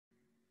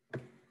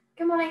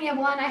Good morning, year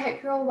one. I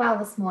hope you're all well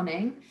this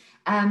morning.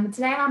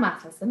 Today in our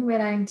math lesson, we're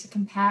going to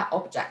compare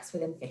objects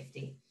within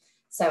 50.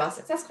 So our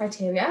success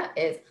criteria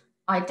is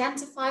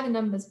identify the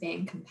numbers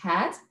being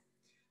compared,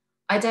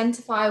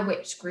 identify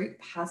which group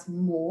has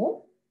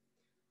more,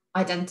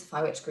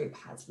 identify which group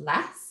has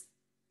less,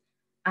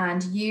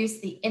 and use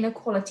the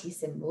inequality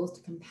symbols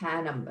to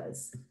compare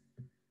numbers.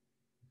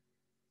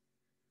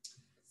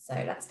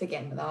 So let's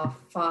begin with our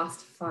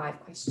fast 5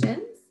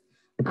 questions.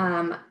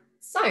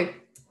 So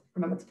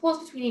remember to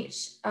pause between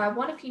each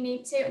one if you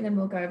need to, and then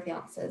we'll go over the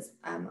answers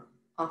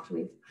after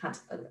we've had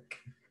a look.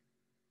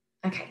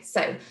 Okay,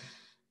 so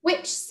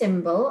which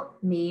symbol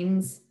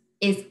means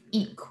is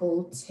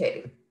equal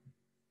to?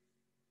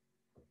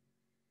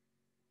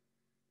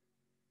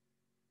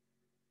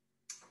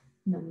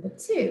 Number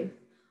 2,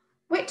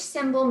 which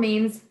symbol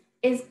means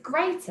is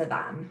greater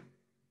than?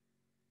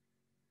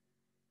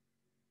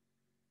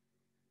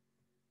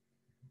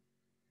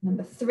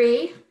 Number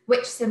 3,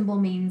 which symbol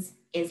means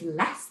is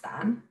less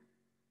than?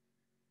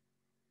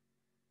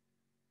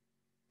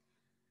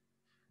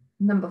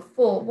 Number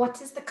 4, what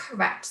is the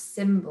correct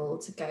symbol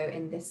to go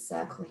in this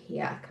circle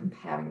here,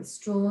 comparing the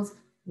straws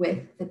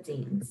with the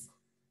deans?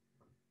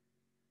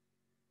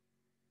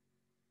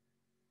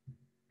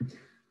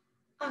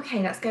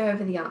 Okay, let's go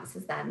over the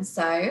answers then.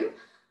 So,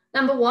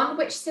 number 1,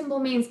 which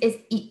symbol means is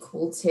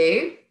equal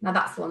to? Now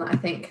that's the one that I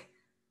think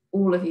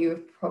all of you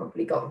have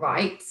probably got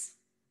right.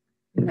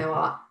 You know,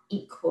 our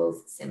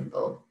equals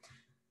symbol.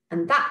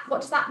 And that,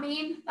 what does that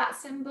mean, that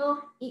symbol,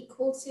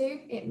 equal to?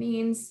 It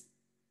means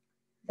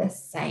the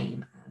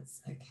same as,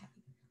 okay.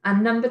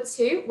 And number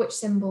 2, which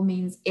symbol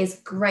means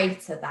is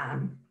greater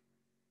than?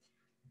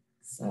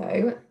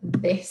 So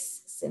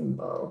this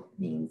symbol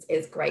means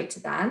is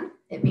greater than.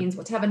 It means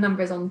whatever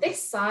number is on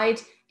this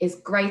side is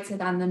greater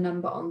than the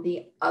number on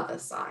the other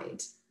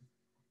side.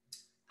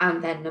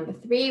 And then number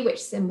 3,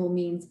 which symbol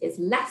means is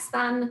less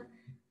than?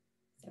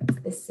 So it's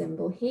this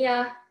symbol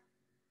here.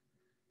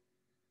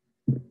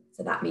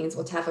 So that means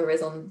whatever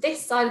is on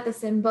this side of the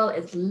symbol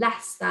is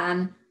less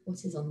than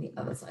what is on the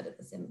other side of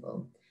the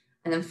symbol.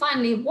 And then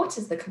finally, what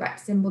is the correct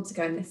symbol to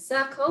go in this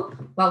circle?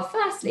 Well,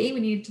 firstly, we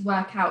need to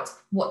work out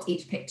what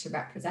each picture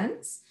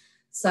represents.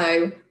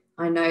 So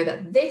I know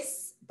that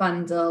this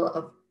bundle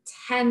of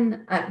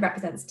 10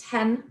 represents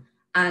 10,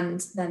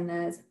 and then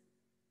there's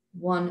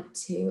 1,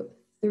 2,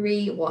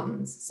 3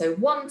 ones. So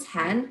 1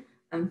 10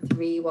 and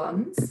 3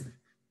 ones.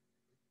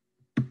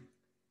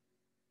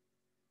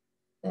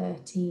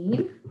 13,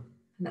 and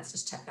let's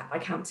just check that by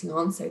counting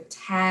on. So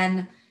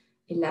 10,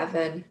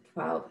 11,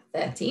 12,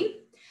 13.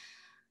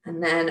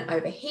 And then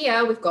over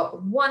here, we've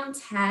got 1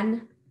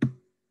 10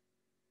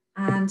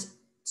 and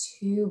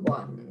 2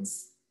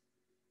 ones.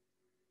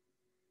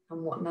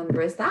 And what number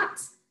is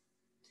that?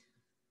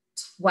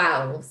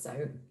 12.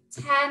 So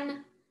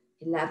 10,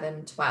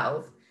 11,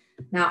 12.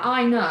 Now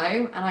I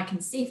know, and I can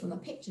see from the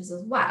pictures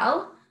as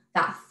well,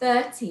 that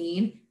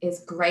 13 is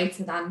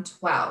greater than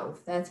 12.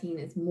 13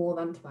 is more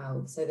than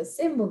 12. So the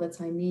symbol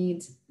that I need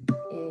is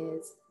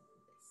this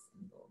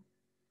symbol.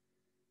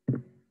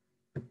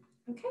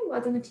 Okay,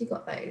 well done if you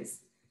got those.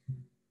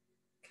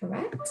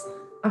 Correct.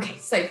 Okay,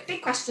 so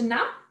big question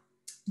now.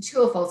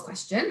 True or false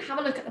question. Have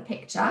a look at the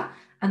picture.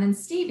 And then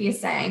Stevie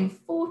is saying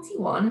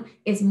 41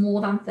 is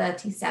more than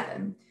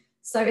 37.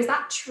 So is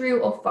that true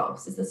or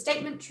false? Is the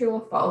statement true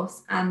or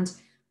false? And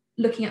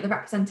looking at the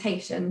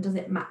representation, does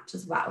it match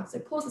as well? So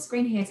pause the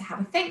screen here to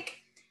have a think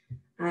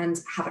and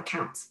have a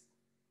count.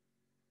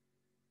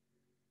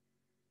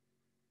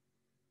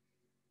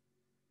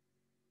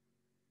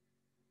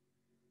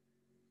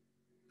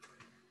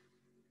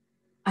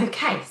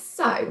 Okay,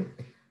 so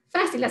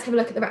firstly, let's have a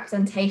look at the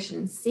representation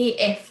and see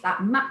if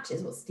that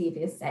matches what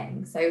Stevie is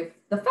saying. So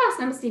the first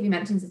number Stevie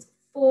mentions is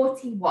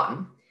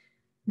 41.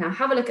 Now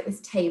have a look at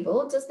this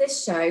table. Does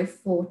this show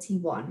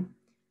 41?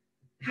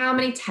 How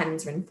many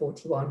 10s are in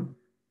 41?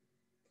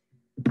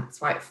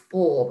 That's right,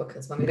 4,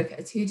 because when we look at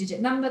a 2-digit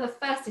number, the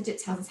first digit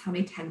tells us how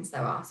many 10s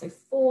there are. So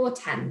 4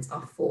 10s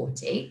are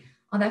 40.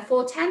 Are there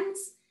 4 10s?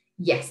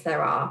 Yes,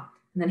 there are.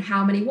 And then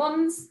how many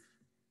 1s?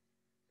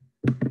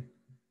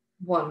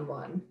 1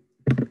 1.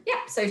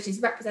 Yeah, so she's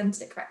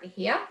represented it correctly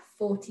here,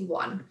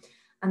 41.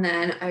 And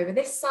then over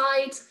this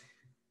side,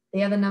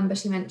 the other number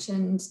she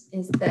mentioned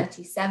is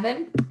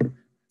 37.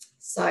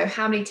 So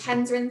how many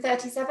 10s are in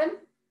 37?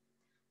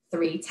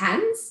 3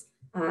 10s.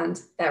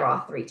 And there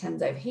are 3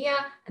 10s over here.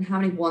 And how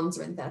many 1s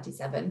are in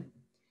 37?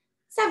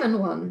 7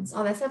 1s.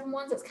 Are there 7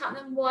 1s? Let's count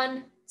them.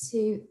 1,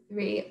 2,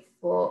 3,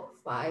 4,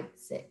 5,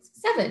 6,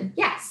 7.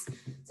 Yes.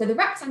 So the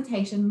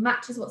representation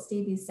matches what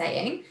Stevie's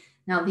saying.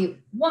 Now, the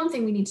one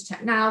thing we need to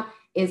check now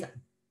is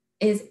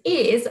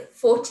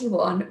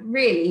 41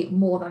 really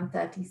more than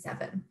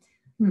 37?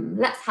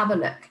 Let's have a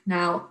look.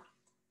 Now,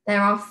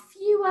 there are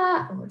fewer,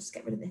 I'll just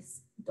get rid of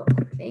this dot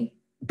quickly.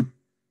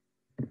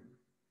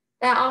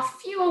 There are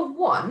fewer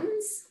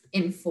 1s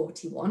in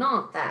 41,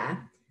 aren't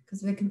there?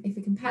 Because if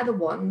we compare the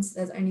 1s,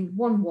 there's only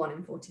 1 1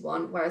 in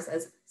 41, whereas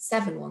there's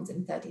 7 1s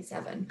in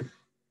 37.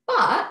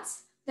 But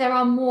there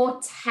are more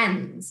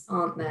tens,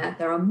 aren't there?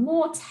 There are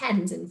more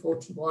tens in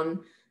 41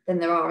 than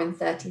there are in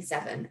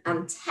 37.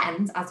 And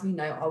tens, as we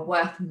know, are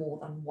worth more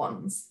than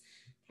ones.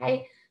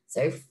 Okay,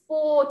 so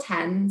 4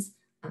 tens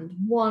and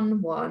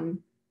 1 1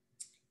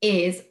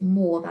 is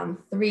more than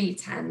 3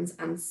 tens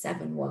and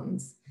 7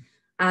 ones.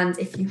 And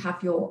if you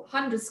have your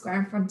 100 square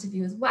in front of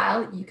you as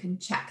well, you can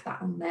check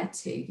that on there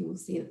too. You will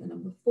see that the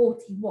number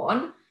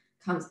 41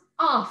 comes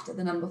after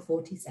the number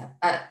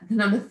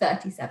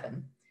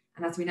 37.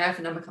 And as we know, if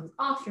a number comes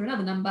after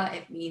another number,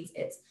 it means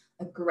it's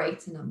a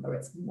greater number,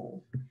 it's more.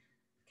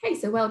 Okay,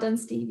 so well done,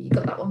 Stevie. You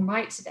got that one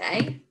right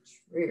today.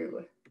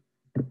 True.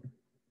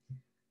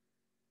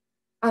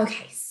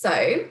 Okay,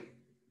 so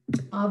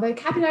our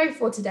vocabulary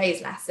for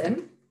today's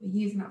lesson,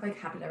 we're using that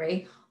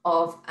vocabulary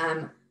of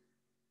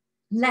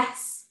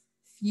less,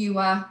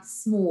 fewer,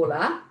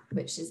 smaller,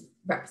 which is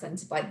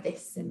represented by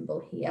this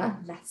symbol here,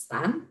 less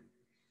than.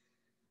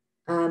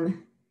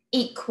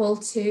 Equal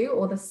to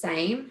or the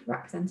same,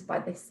 represented by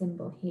this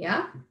symbol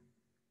here.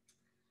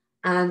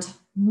 And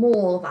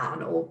more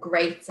than or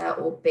greater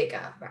or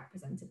bigger,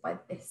 represented by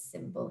this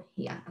symbol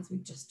here, as we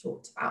just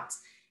talked about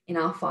in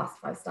our Fast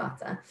 5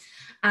 starter.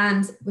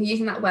 And we're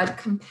using that word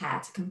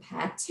compare to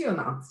compare two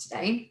amounts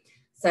today.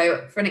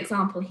 So for an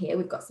example here,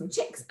 we've got some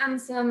chicks and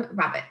some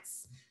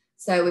rabbits.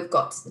 So we've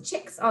got the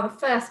chicks are the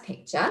first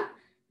picture.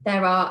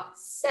 There are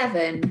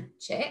 7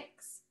 chicks.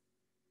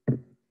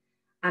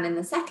 And in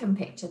the second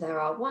picture, there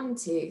are 1,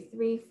 2,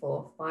 3,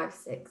 4, 5,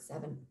 6,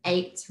 7,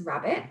 8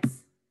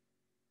 rabbits.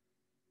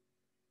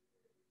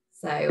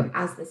 So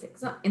as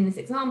in this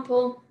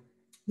example,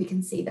 we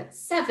can see that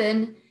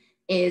 7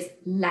 is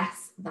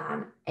less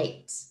than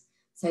 8.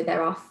 So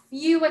there are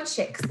fewer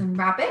chicks than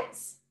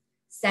rabbits.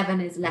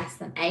 7 is less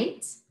than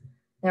 8.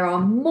 There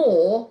are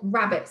more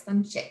rabbits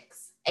than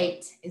chicks.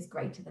 8 is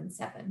greater than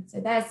 7.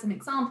 So there's some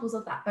examples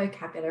of that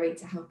vocabulary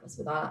to help us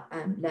with our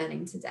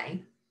learning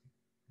today.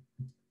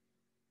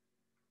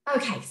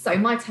 Okay, so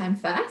my turn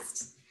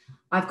first.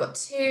 I've got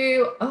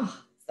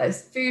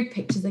those food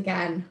pictures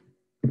again.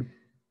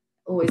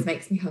 Always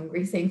makes me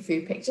hungry seeing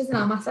food pictures in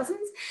our maths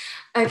lessons.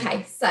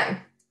 Okay, so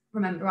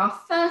remember our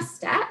first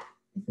step,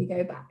 if we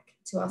go back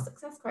to our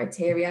success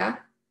criteria,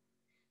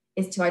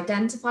 is to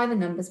identify the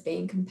numbers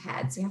being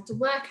compared. So you have to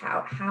work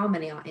out how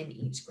many are in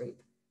each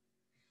group.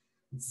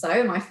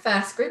 So my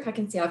first group, I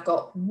can see I've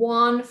got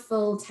 1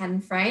 full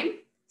 10 frame,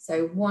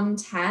 so 1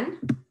 10.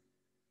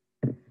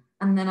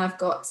 And then I've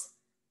got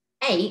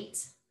 8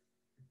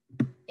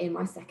 in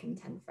my second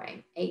 10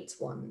 frame, 8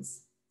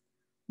 ones.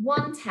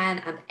 1 10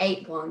 and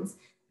 8 ones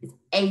is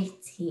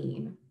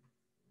 18.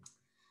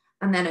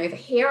 And then over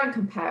here,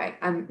 I'm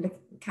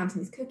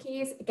counting these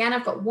cookies. Again,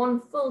 I've got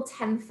 1 full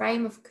 10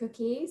 frame of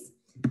cookies.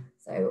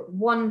 So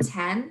 1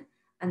 10,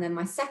 and then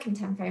my second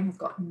 10 frame has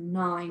got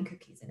 9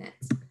 cookies in it.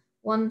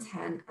 1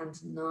 10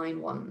 and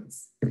 9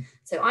 ones.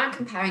 So I'm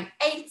comparing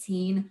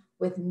 18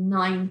 with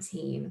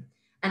 19.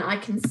 And I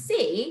can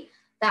see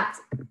that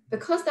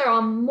because there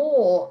are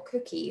more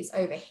cookies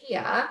over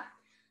here,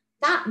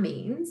 that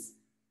means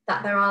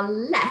that there are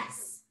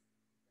less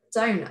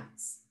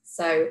donuts.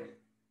 So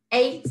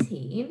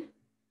 18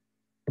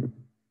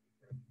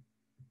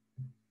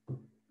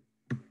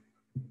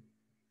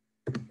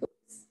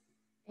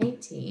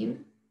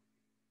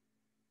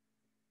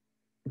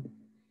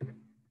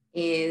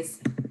 is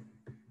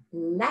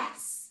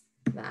less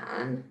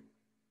than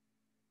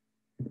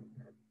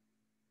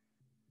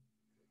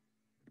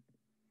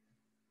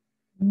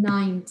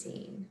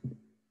 19.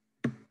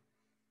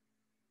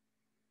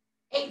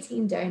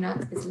 18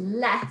 donuts is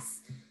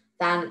less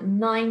than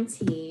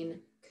 19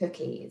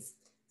 cookies.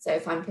 So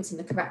if I'm putting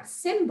the correct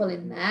symbol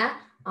in there,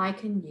 I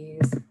can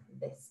use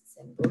this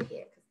symbol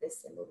here because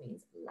this symbol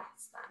means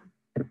less than.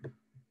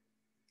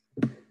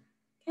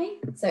 Okay,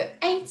 so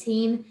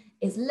 18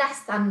 is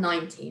less than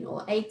 19,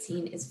 or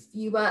 18 is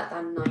fewer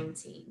than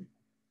 19.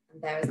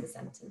 And there is the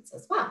sentence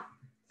as well.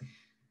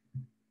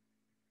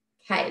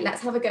 Okay,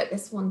 let's have a go at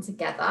this one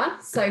together.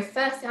 So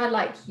firstly, I'd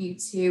like you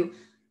to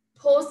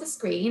pause the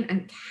screen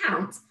and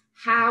count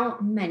how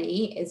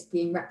many is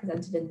being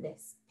represented in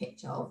this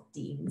picture of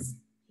Dean's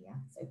here.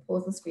 So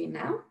pause the screen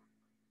now.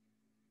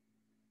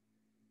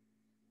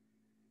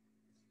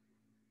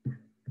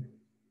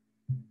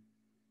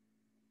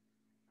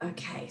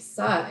 Okay,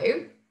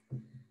 so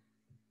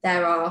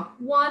there are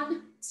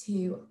 1,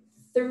 2,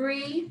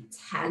 3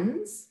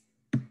 tens.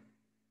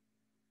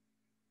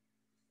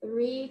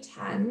 3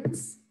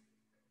 tens.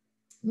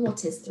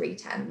 What is 3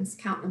 tens?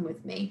 Count them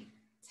with me.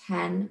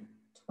 10,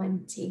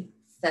 20,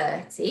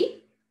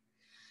 30.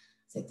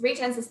 So 3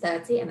 tens is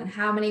 30, and then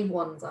how many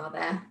ones are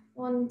there?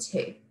 1,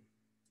 2.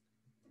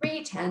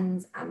 3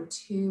 tens and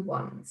 2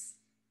 ones.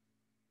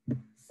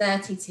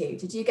 32.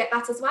 Did you get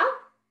that as well?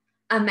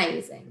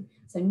 Amazing.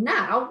 So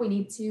now we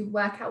need to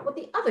work out what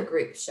the other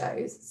group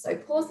shows. So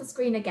pause the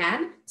screen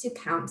again to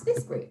count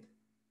this group.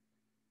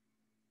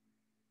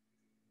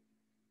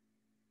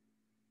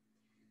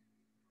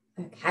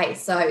 Okay,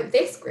 so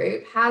this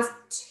group has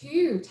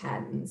 2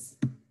 tens.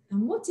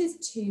 And what is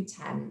 2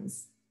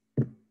 tens?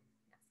 Let's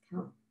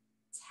count.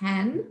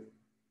 10,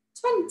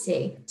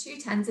 20. 2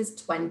 tens is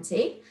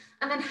 20.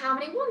 And then how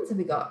many ones have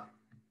we got?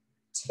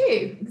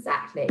 2,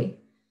 exactly.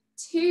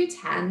 2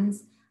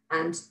 tens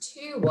and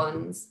 2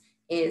 ones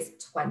is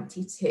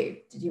 22.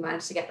 Did you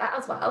manage to get that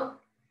as well?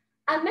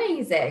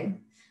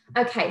 Amazing.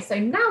 Okay, so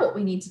now what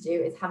we need to do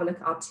is have a look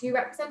at our 2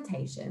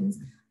 representations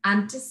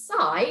and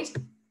decide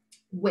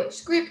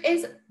which group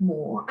is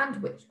more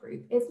and which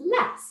group is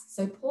less.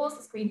 So pause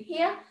the screen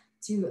here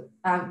to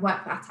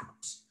work that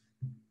out.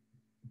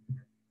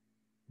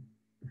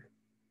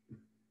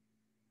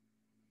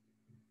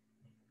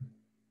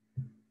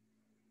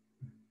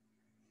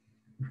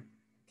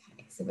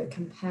 Okay, so we're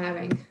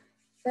comparing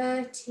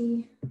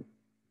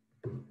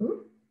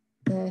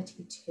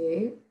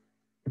 32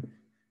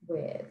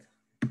 with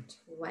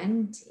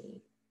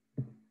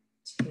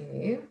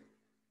 22.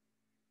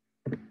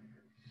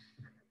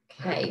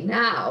 Okay,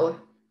 now,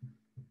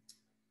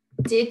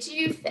 did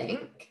you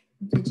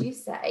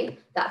say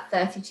that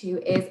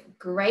 32 is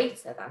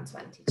greater than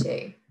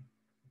 22?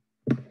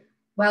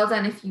 Well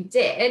done if you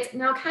did.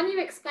 Now, can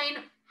you explain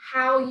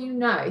how you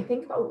know?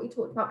 Think about what we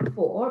talked about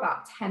before,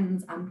 about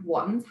tens and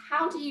ones.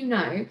 How do you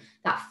know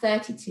that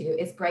 32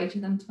 is greater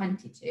than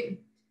 22?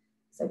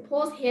 So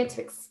pause here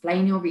to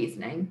explain your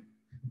reasoning.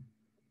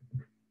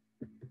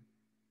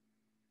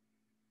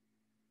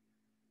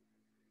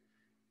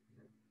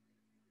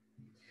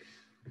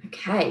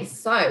 Okay,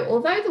 so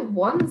although the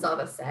ones are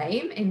the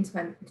same in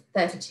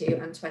 32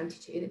 and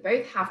 22, they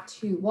both have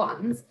 2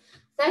 ones.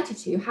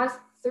 32 has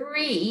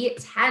 3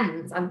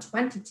 tens and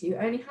 22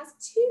 only has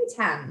 2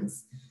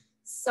 tens.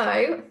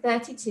 So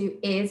 32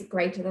 is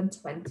greater than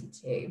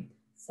 22.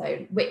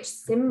 So which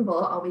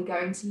symbol are we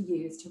going to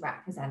use to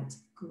represent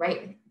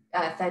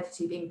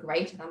 32 being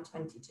greater than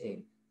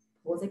 22?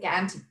 Pause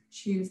again to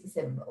choose the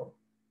symbol.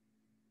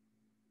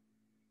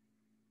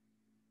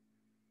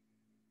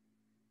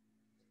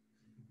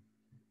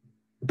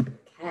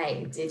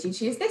 Okay, did you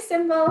choose this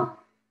symbol?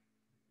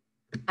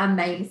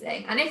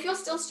 Amazing. And if you're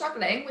still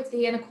struggling with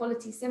the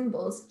inequality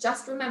symbols,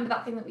 just remember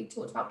that thing that we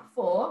talked about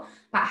before,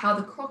 about how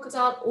the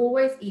crocodile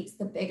always eats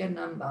the bigger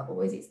number,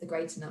 always eats the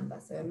greater number.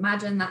 So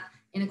imagine that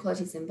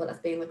inequality symbol as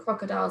being the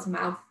crocodile's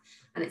mouth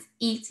and it's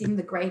eating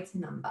the greater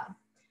number.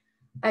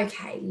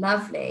 Okay,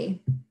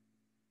 lovely.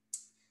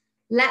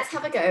 Let's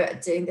have a go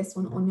at doing this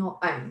one on your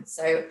own.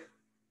 So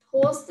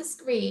pause the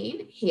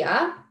screen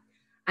here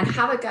and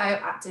have a go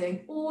at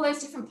doing all those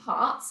different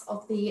parts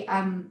of the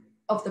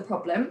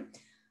problem,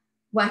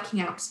 working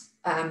out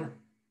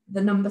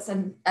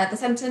the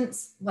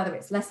sentence, whether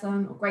it's less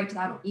than or greater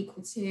than or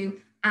equal to,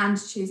 and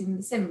choosing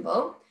the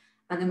symbol.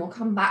 And then we'll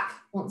come back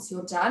once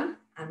you're done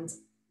and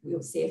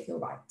we'll see if you're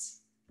right.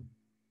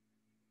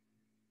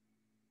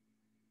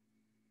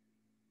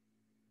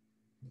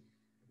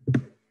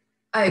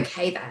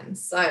 Okay then,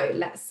 so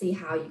let's see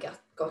how you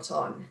got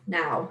on.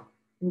 Now,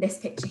 in this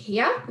picture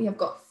here, we have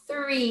got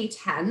 3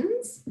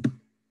 tens,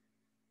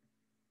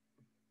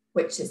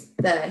 which is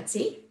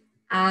 30,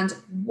 and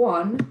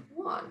 1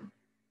 1,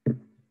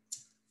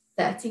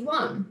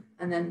 31.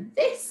 And then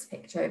this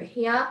picture over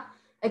here,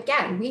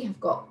 again, we have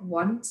got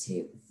 1,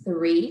 2,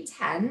 3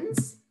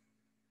 tens,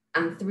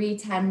 and 3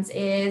 tens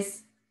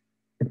is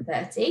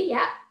 30,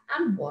 yeah,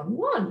 and 1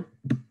 1.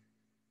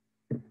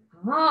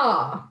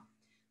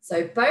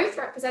 So both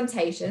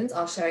representations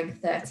are showing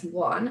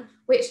 31,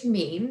 which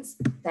means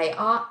they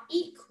are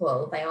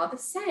equal, they are the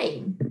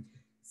same.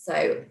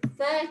 So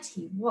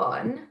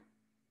 31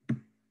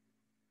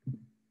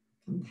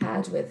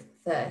 compared with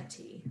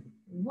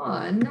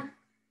 31,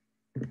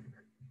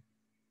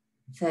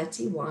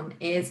 31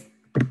 is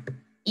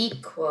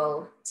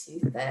equal to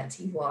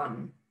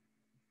 31.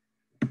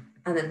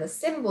 And then the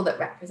symbol that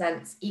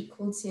represents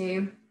equal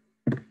to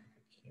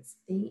is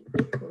the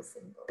equal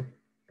symbol.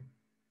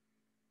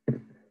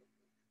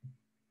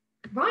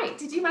 Right,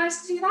 did you manage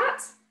to do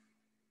that?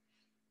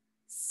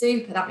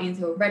 Super, that means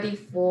you're ready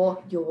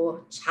for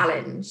your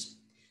challenge.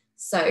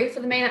 So for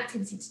the main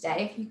activity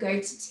today, if you go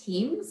to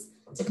Teams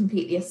to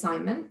complete the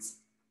assignment,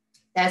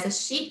 there's a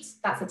sheet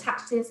that's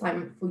attached to the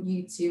assignment for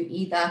you to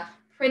either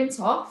print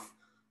off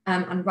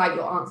and write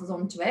your answers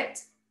onto it,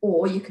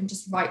 or you can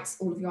just write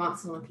all of your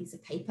answers on a piece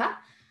of paper.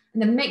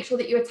 And then make sure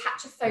that you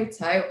attach a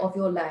photo of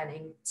your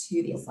learning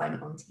to the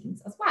assignment on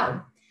Teams as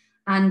well.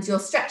 And your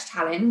stretch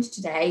challenge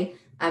today,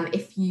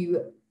 if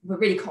you were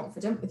really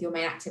confident with your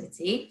main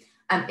activity,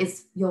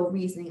 is your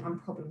reasoning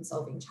and problem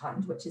solving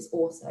challenge, which is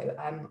also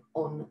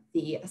on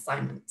the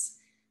assignment.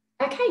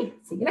 Okay,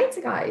 see you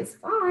later, guys.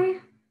 Bye.